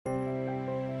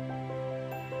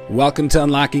Welcome to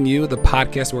Unlocking You, the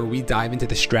podcast where we dive into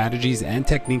the strategies and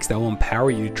techniques that will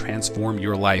empower you to transform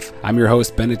your life. I'm your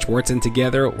host, Bennett Schwartz, and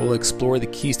together we'll explore the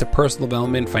keys to personal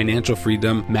development, financial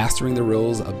freedom, mastering the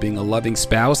roles of being a loving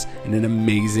spouse and an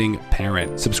amazing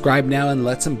parent. Subscribe now and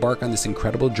let's embark on this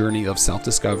incredible journey of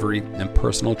self-discovery and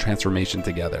personal transformation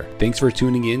together. Thanks for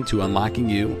tuning in to Unlocking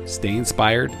You. Stay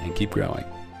inspired and keep growing.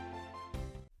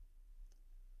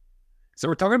 So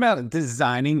we're talking about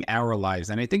designing our lives,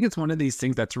 and I think it's one of these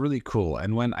things that's really cool.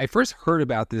 And when I first heard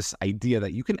about this idea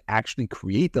that you can actually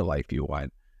create the life you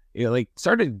want, it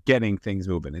started getting things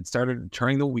moving. It started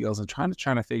turning the wheels and trying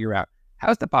to figure out,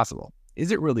 how is that possible?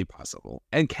 Is it really possible?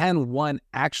 And can one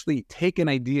actually take an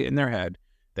idea in their head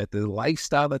that the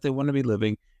lifestyle that they want to be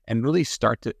living and really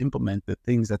start to implement the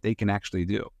things that they can actually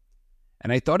do?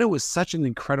 And I thought it was such an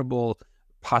incredible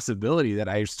possibility that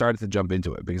I started to jump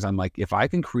into it, because I'm like, if I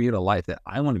can create a life that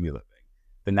I want to be living,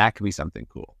 then that could be something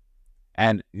cool.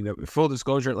 And, full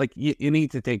disclosure, you need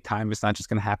to take time. It's not just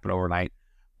going to happen overnight.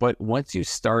 But once you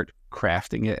start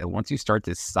crafting it and once you start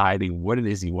deciding what it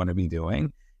is you want to be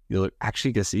doing, you'll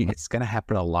actually get to see it's going to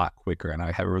happen a lot quicker. And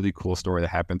I have a really cool story that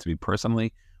happened to me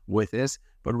personally with this,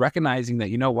 but recognizing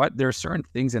that, there are certain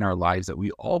things in our lives that we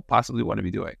all possibly want to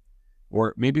be doing.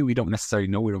 Or maybe we don't necessarily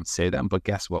know, we don't say them, but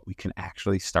guess what? We can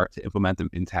actually start to implement them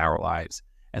into our lives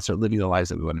and start living the lives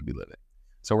that we want to be living.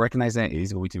 So recognizing that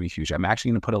is going to be huge. I'm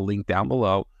actually going to put a link down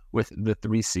below with the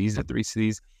 3 C's. The 3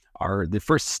 C's are the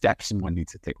first steps one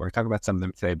needs to take. We're going to talk about some of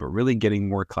them today, but really getting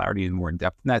more clarity and more in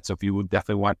depth in that. So if you would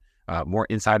definitely want more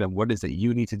insight on what it is that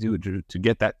you need to do to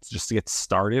get that, just to get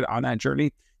started on that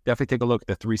journey, definitely take a look at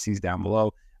the 3 C's down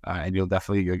below. And you'll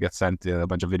get sent a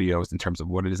bunch of videos in terms of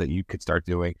what it is that you could start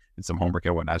doing and some homework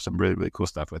and whatnot. Some really, really cool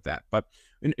stuff with that. But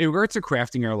in regards to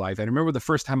crafting your life, I remember the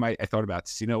first time I thought about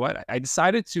this, I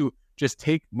decided to just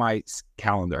take my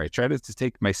calendar. I tried to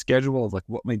take my schedule of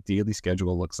what my daily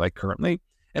schedule looks like currently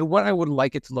and what I would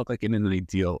like it to look like in an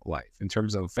ideal life in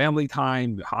terms of family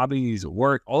time, hobbies,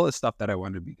 work, all the stuff that I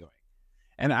wanted to be doing.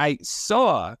 And I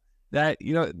saw that,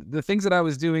 the things that I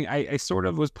was doing, I sort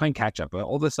of was playing catch up.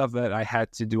 All the stuff that I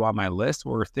had to do on my list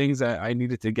were things that I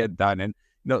needed to get done. And,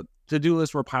 to-do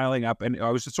lists were piling up. And I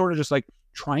was just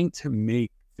trying to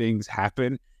make things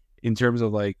happen in terms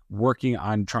of working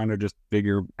on trying to just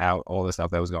figure out all the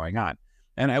stuff that was going on.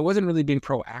 And I wasn't really being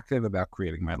proactive about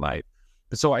creating my life.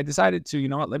 So I decided to,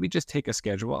 let me just take a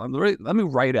schedule and let me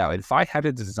write out, if I had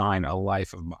to design a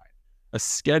life of mine, a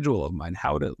schedule of mine,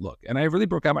 how would it look? And I really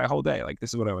broke out my whole day. This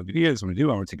is what I want to do. This is what I want to do.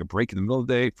 I want to take a break in the middle of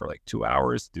the day for 2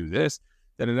 hours, do this,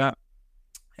 da-da-da.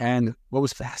 And what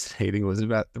was fascinating was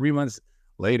about 3 months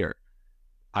later,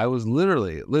 I was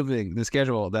literally living the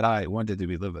schedule that I wanted to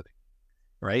be living,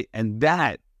 right? And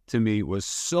that, to me, was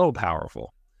so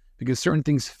powerful because certain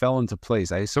things fell into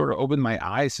place. I sort of opened my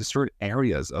eyes to certain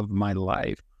areas of my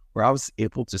life where I was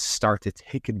able to start to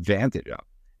take advantage of.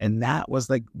 And that was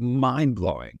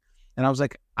mind-blowing. And I was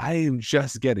like, I am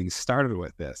just getting started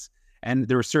with this. And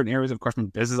there were certain areas, of course, my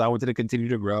business I wanted to continue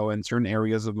to grow and certain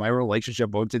areas of my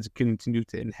relationship I wanted to continue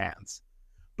to enhance.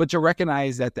 But to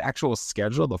recognize that the actual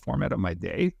schedule, the format of my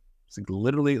day, it's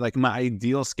literally my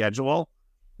ideal schedule,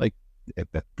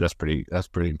 that's pretty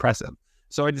impressive.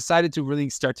 So I decided to really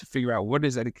start to figure out what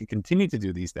is that I can continue to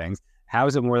do these things. How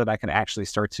is it more that I can actually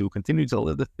start to continue to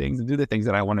live the things and do the things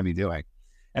that I want to be doing?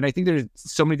 And I think there's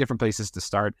so many different places to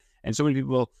start. And so many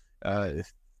people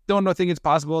don't think it's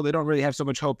possible. They don't really have so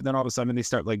much hope, and then all of a sudden they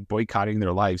start boycotting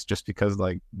their lives just because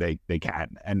they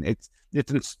can. And it's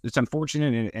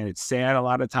unfortunate and it's sad a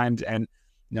lot of times. And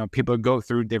people go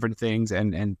through different things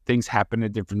and things happen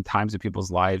at different times of people's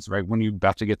lives. Right when you're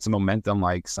about to get some momentum,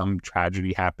 some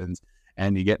tragedy happens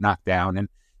and you get knocked down.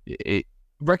 And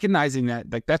recognizing that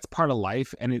that's part of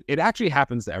life, and it actually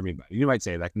happens to everybody. You might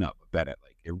say no, but Bennett,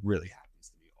 it really happens.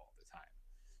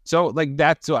 So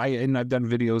that's why I've done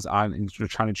videos on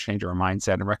trying to change our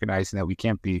mindset and recognizing that we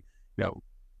can't be,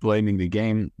 blaming the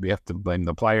game. We have to blame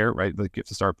the player, right? You have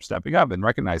to start stepping up and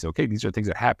recognize, okay, these are things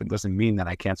that happen. Doesn't mean that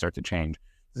I can't start to change.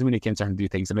 Doesn't mean I can't start to do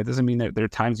things. And it doesn't mean that there are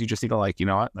times you just need to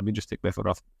what? Let me just take my foot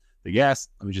off the gas.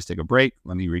 Let me just take a break.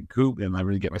 Let me recoup and let me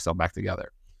really get myself back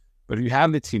together. But if you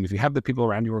have the team, if you have the people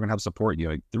around you who are going to help support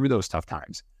you through those tough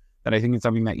times, then I think it's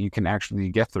something that you can actually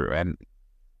get through. And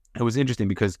it was interesting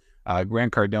because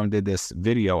Grant Cardone did this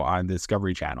video on the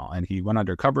Discovery Channel, and he went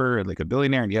undercover a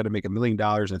billionaire, and he had to make $1 million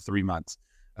in 3 months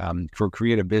for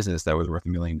create a business that was worth $1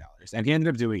 million, and he ended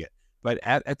up doing it. But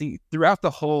throughout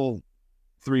the whole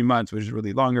 3 months, which is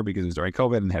really longer because it was during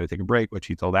COVID and had to take a break, which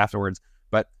he told afterwards.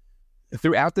 But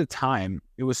throughout the time,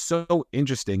 it was so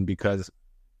interesting because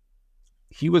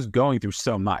he was going through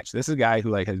so much. This is a guy who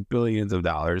like has billions of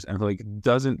dollars and like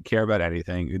doesn't care about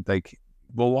anything. Like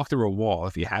will walk through a wall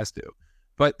if he has to.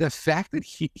 But the fact that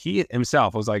he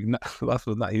himself was like left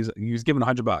with not, he was given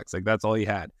 $100, like that's all he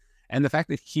had. And the fact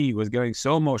that he was getting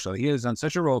so emotional, he is on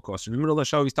such a roller coaster. In the middle of the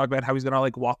show, he's talking about how he's gonna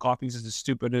like walk off. He's just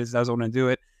stupid. He doesn't want to do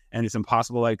it, and it's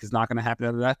impossible. Like it's not gonna happen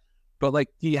after that. But like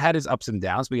he had his ups and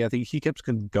downs, but yeah, I think he kept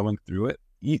going through it,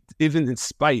 even in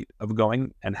spite of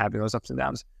going and having those ups and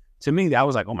downs. To me, that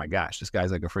was like, oh my gosh, this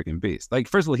guy's like a freaking beast. Like,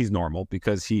 first of all, he's normal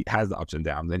because he has the ups and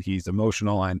downs, and he's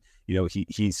emotional, and you know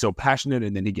he's so passionate,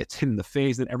 and then he gets hit in the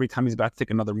face, and every time he's about to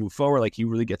take another move forward, like he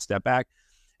really gets stepped back,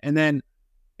 and then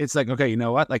it's like, okay, you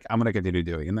know what? Like I'm gonna continue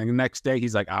doing. And then the next day,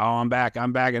 he's like, oh, I'm back,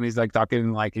 and he's like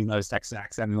talking like his Texas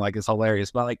accent, and like it's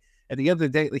hilarious. But like at the end of the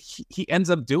day, like he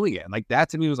ends up doing it. And like that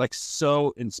to me was like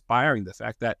so inspiring. The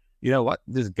fact that, you know what,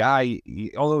 this guy,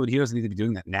 although he doesn't need to be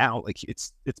doing that now, like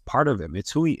it's part of him.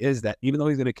 It's who he is. That even though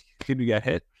he's gonna continue to get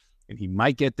hit, and he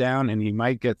might get down, and he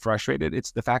might get frustrated,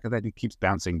 it's the fact that he keeps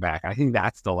bouncing back. I think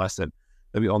that's the lesson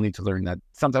that we all need to learn. That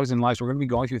sometimes in life we're gonna be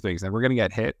going through things, and we're gonna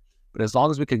get hit. But as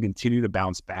long as we can continue to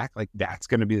bounce back, like that's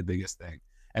going to be the biggest thing.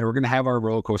 And we're going to have our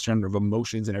roller coaster of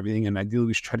emotions and everything. And ideally,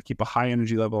 we should try to keep a high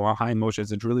energy level, on high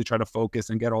emotions, and really try to focus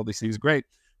and get all these things great.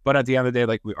 But at the end of the day,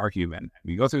 like we are human.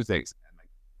 We go through things, and like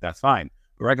that's fine.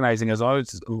 But recognizing as long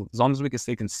as we can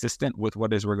stay consistent with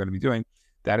what it is we're going to be doing,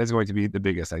 that is going to be the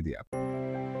biggest idea.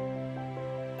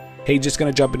 Hey, just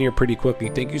going to jump in here pretty quickly.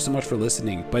 Thank you so much for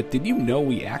listening. But did you know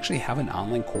we actually have an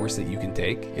online course that you can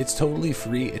take? It's totally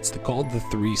free. It's called the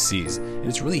 3 C's. And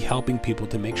it's really helping people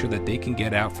to make sure that they can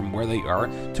get out from where they are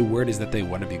to where it is that they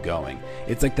want to be going.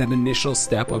 It's like that initial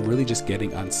step of really just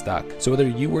getting unstuck. So whether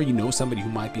you or you know somebody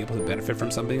who might be able to benefit from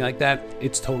something like that,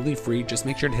 it's totally free. Just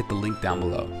make sure to hit the link down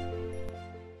below.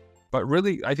 But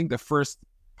really, I think the first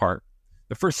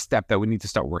step that we need to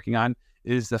start working on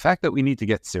is the fact that we need to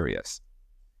get serious.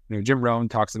 You know, Jim Rohn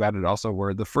talks about it also,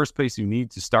 where the first place you need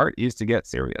to start is to get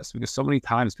serious, because so many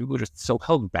times people are just so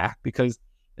held back because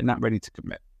they're not ready to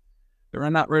commit. They're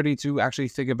not ready to actually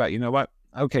think about, you know what,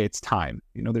 okay, it's time.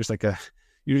 You know, there's like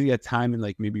usually a time in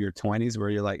like maybe your 20s where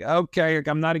you're like, okay, like,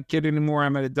 I'm not a kid anymore.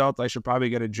 I'm an adult. I should probably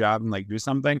get a job and like do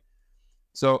something.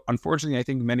 So unfortunately, I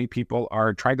think many people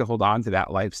are trying to hold on to that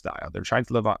lifestyle. They're trying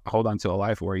to hold on to a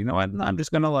life where, you know what, I'm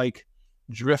just going to like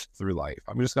drift through life.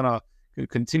 I'm just going to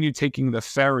continue taking the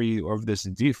ferry of this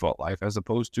default life as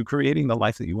opposed to creating the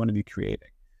life that you want to be creating.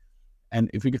 And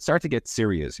if we could start to get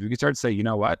serious, if we could start to say, you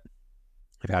know what,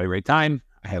 I've had a great time.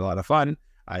 I had a lot of fun.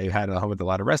 I had a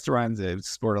lot of restaurants. I've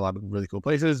explored a lot of really cool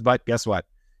places. But guess what?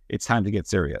 It's time to get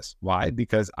serious. Why?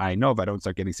 Because I know if I don't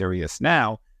start getting serious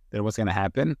now, then what's going to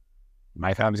happen?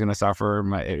 My family's going to suffer.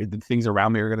 The things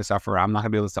around me are going to suffer. I'm not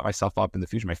going to be able to set myself up in the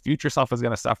future. My future self is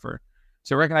going to suffer.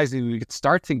 So recognizing we could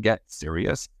start to get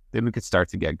serious, then we could start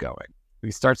to get going. We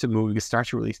could start to move. We could start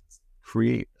to really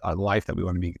create a life that we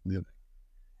want to be living.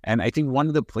 And I think one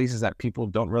of the places that people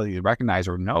don't really recognize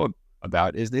or know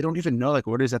about is they don't even know like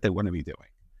what it is that they want to be doing.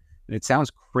 And it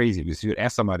sounds crazy because you would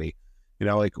ask somebody, you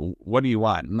know, like, what do you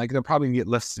want? And like they'll probably get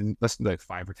listen to like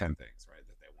 5 or 10 things, right,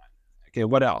 that they want. Okay,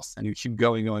 what else? And you keep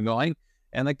going.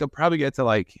 And like they'll probably get to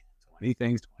like 20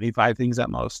 things, 25 things at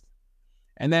most.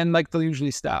 And then like they'll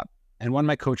usually stop. And one of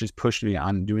my coaches pushed me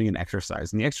on doing an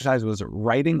exercise. And the exercise was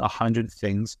writing 100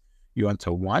 things you want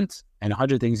to want and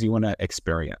 100 things you want to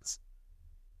experience.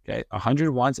 Okay, 100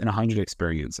 wants and 100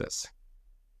 experiences.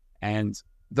 And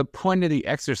the point of the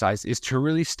exercise is to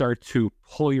really start to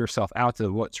pull yourself out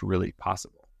to what's really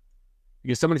possible.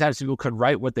 Because so many times people could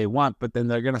write what they want, but then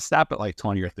they're going to stop at like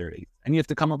 20 or 30. And you have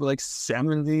to come up with like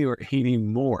 70 or 80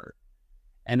 more.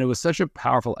 And it was such a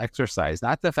powerful exercise.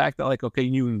 Not the fact that like, okay,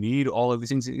 you need all of these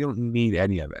things. You don't need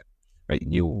any of it, right?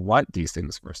 You want these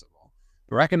things, first of all.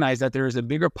 But recognize that there is a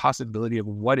bigger possibility of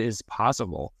what is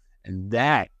possible. And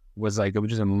that was like, it was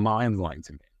just mind-blowing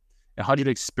to me. 100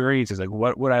 experiences, like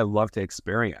what would I love to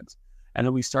experience? And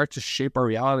then we start to shape our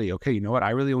reality. Okay, you know what?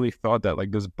 I really only thought that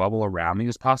like this bubble around me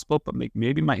is possible, but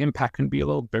maybe my impact can be a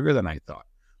little bigger than I thought.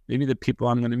 Maybe the people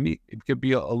I'm going to meet, it could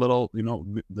be a little, you know,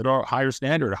 little higher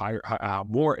standard,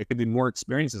 more. It could be more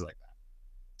experiences like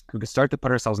that. We can start to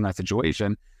put ourselves in that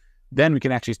situation. Then we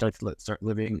can actually start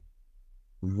living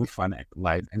a fun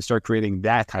life and start creating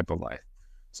that type of life.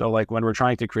 So like when we're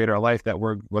trying to create our life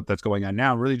that's going on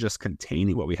now, really just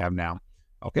containing what we have now.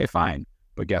 Okay, fine.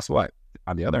 But guess what?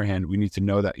 On the other hand, we need to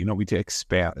know that, you know, we need to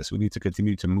expand this. We need to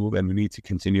continue to move, and we need to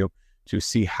continue to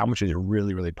see how much is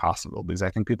really, really possible. Because I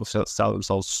think people sell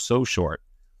themselves so short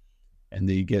and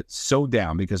they get so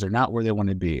down because they're not where they want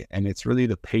to be. And it's really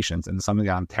the patience, and something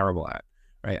that I'm terrible at,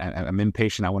 right? I'm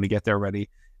impatient. I want to get there already.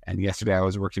 And yesterday I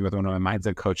was working with one of my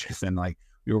mindset coaches, and like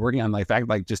we were working on like fact,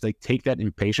 like just like take that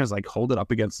impatience, like hold it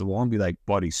up against the wall and be like,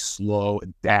 buddy, slow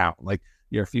down. Like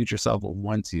your future self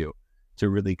wants you to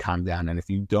really calm down. And if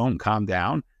you don't calm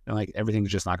down, then like everything's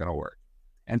just not going to work.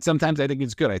 And sometimes I think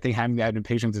it's good. I think having that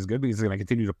impatience is good because it's going to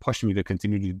continue to push me to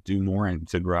continue to do more and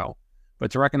to grow.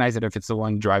 But to recognize that if it's the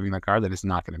one driving the car, that it's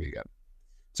not going to be good.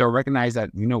 So recognize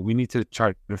that, we need to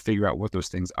try to figure out what those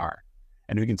things are.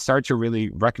 And we can start to really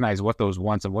recognize what those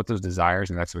wants and what those desires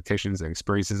and expectations and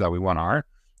experiences that we want are,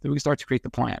 then we can start to create the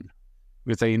plan.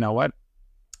 We can say, you know what?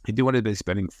 I do want to be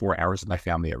spending 4 hours with my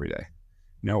family every day.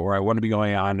 Or I want to be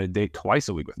going on a date twice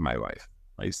a week with my wife.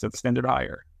 Like set the standard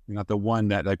higher. You're not the one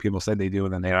that like people said they do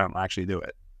and then they don't actually do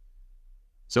it.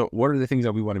 So what are the things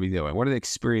that we want to be doing? What are the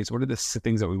experience? What are the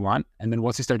things that we want? And then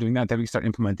once we start doing that, then we start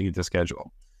implementing it into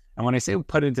schedule. And when I say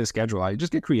put it into schedule, I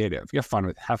just get creative, have fun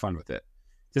with it.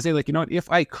 To say like, you know what, if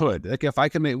I could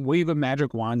wave a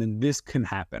magic wand and this can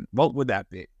happen, what would that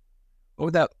be? What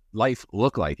would that life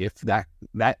look like if that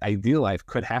ideal life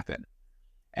could happen?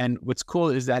 And what's cool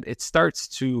is that it starts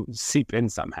to seep in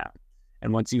somehow.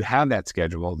 And once you have that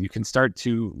schedule, you can start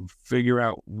to figure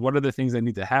out what are the things that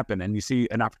need to happen. And you see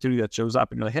an opportunity that shows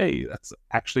up and you're like, hey, that's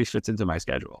actually fits into my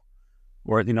schedule.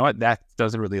 Or, you know what, that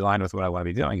doesn't really align with what I want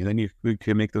to be doing. And then you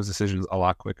can make those decisions a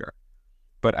lot quicker.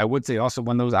 But I would say also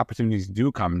when those opportunities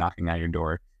do come knocking at your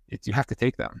door, you have to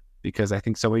take them. Because I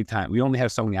think so many times, we only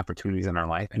have so many opportunities in our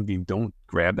life. And if you don't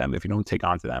grab them, if you don't take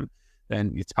onto them,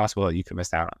 then it's possible that you can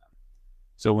miss out on them.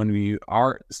 So when we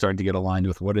are starting to get aligned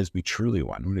with what is we truly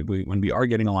want, when we are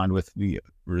getting aligned with the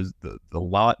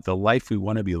life we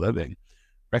want to be living,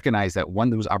 recognize that when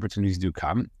those opportunities do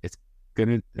come, it's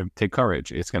going to take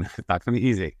courage. It's not going to be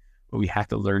easy, but we have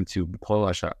to learn to pull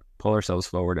ourselves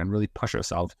forward and really push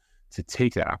ourselves to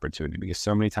take that opportunity, because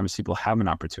so many times people have an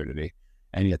opportunity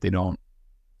and yet they don't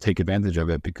take advantage of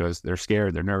it because they're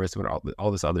scared, they're nervous about all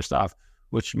this other stuff,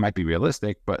 which might be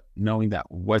realistic, but knowing that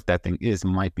what that thing is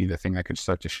might be the thing that could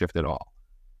start to shift it all.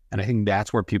 And I think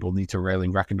that's where people need to really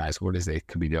recognize what it is they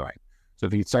could be doing. So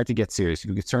if you start to get serious,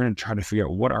 you can start to try to figure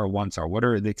out what our wants are, what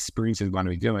are the experiences we want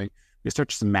to be doing, we start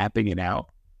just mapping it out,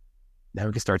 then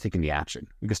we can start taking the action.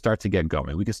 We can start to get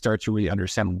going. We can start to really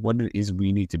understand what it is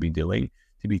we need to be doing,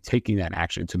 to be taking that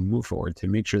action, to move forward, to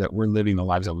make sure that we're living the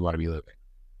lives that we want to be living.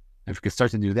 If we can start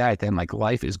to do that, then like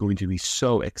life is going to be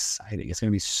so exciting. It's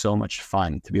going to be so much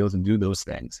fun to be able to do those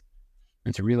things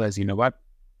and to realize, you know what,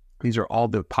 these are all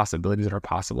the possibilities that are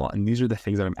possible. And these are the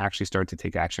things that I'm actually starting to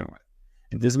take action with.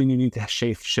 It doesn't mean you need to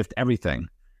shift everything,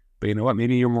 but you know what,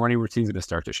 maybe your morning routine is going to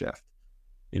start to shift.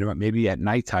 You know what, maybe at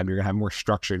nighttime, you're going to have more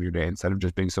structure in your day instead of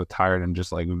just being so tired and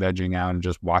just like vegging out and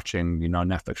just watching,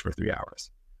 Netflix for 3 hours.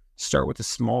 Start with the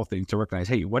small thing to recognize,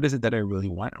 hey, what is it that I really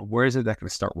want? Where is it that I can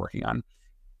start working on?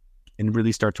 And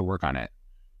really start to work on it.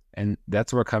 And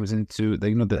that's where it comes into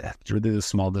the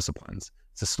small disciplines.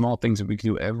 It's the small things that we can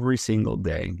do every single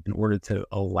day in order to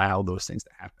allow those things to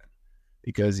happen.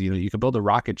 Because, you can build a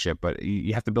rocket ship, but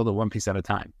you have to build it one piece at a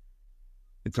time.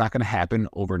 It's not going to happen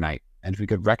overnight. And if we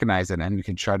could recognize it and we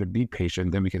can try to be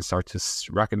patient, then we can start to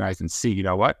recognize and see, you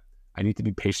know what? I need to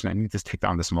be patient. I need to take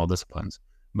down the small disciplines.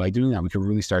 By doing that, we can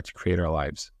really start to create our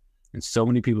lives. And so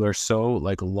many people are so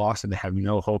like lost and they have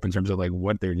no hope in terms of like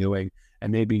what they're doing.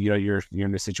 And maybe, you're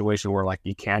in a situation where like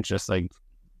you can't just like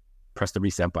press the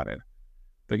reset button.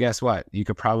 But guess what? You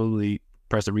could probably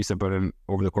press the reset button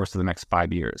over the course of the next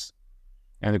 5 years.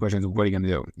 And the question is, what are you going to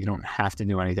do? You don't have to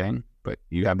do anything, but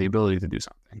you have the ability to do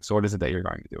something. So what is it that you're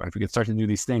going to do? And if we can start to do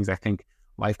these things, I think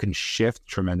life can shift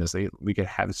tremendously. We could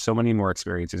have so many more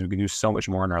experiences. We can do so much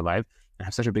more in our life and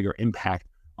have such a bigger impact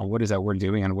on what is that we're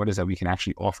doing and what is that we can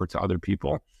actually offer to other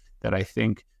people, that I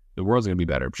think the world's going to be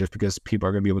better just because people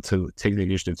are going to be able to take the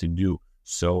initiative to do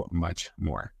so much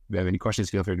more. If you have any questions,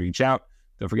 feel free to reach out.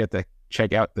 Don't forget to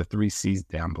check out the 3 C's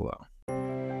down below.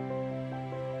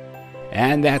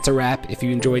 And that's a wrap. If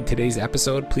you enjoyed today's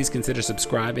episode, please consider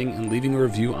subscribing and leaving a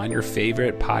review on your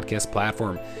favorite podcast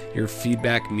platform. Your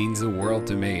feedback means the world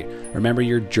to me. Remember,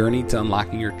 your journey to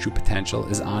unlocking your true potential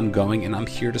is ongoing, and I'm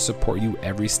here to support you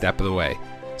every step of the way.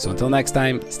 So until next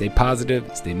time, stay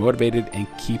positive, stay motivated, and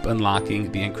keep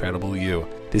unlocking the incredible you.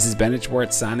 This is Bennett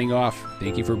Schwartz signing off.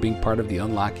 Thank you for being part of the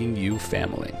Unlocking You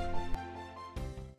family.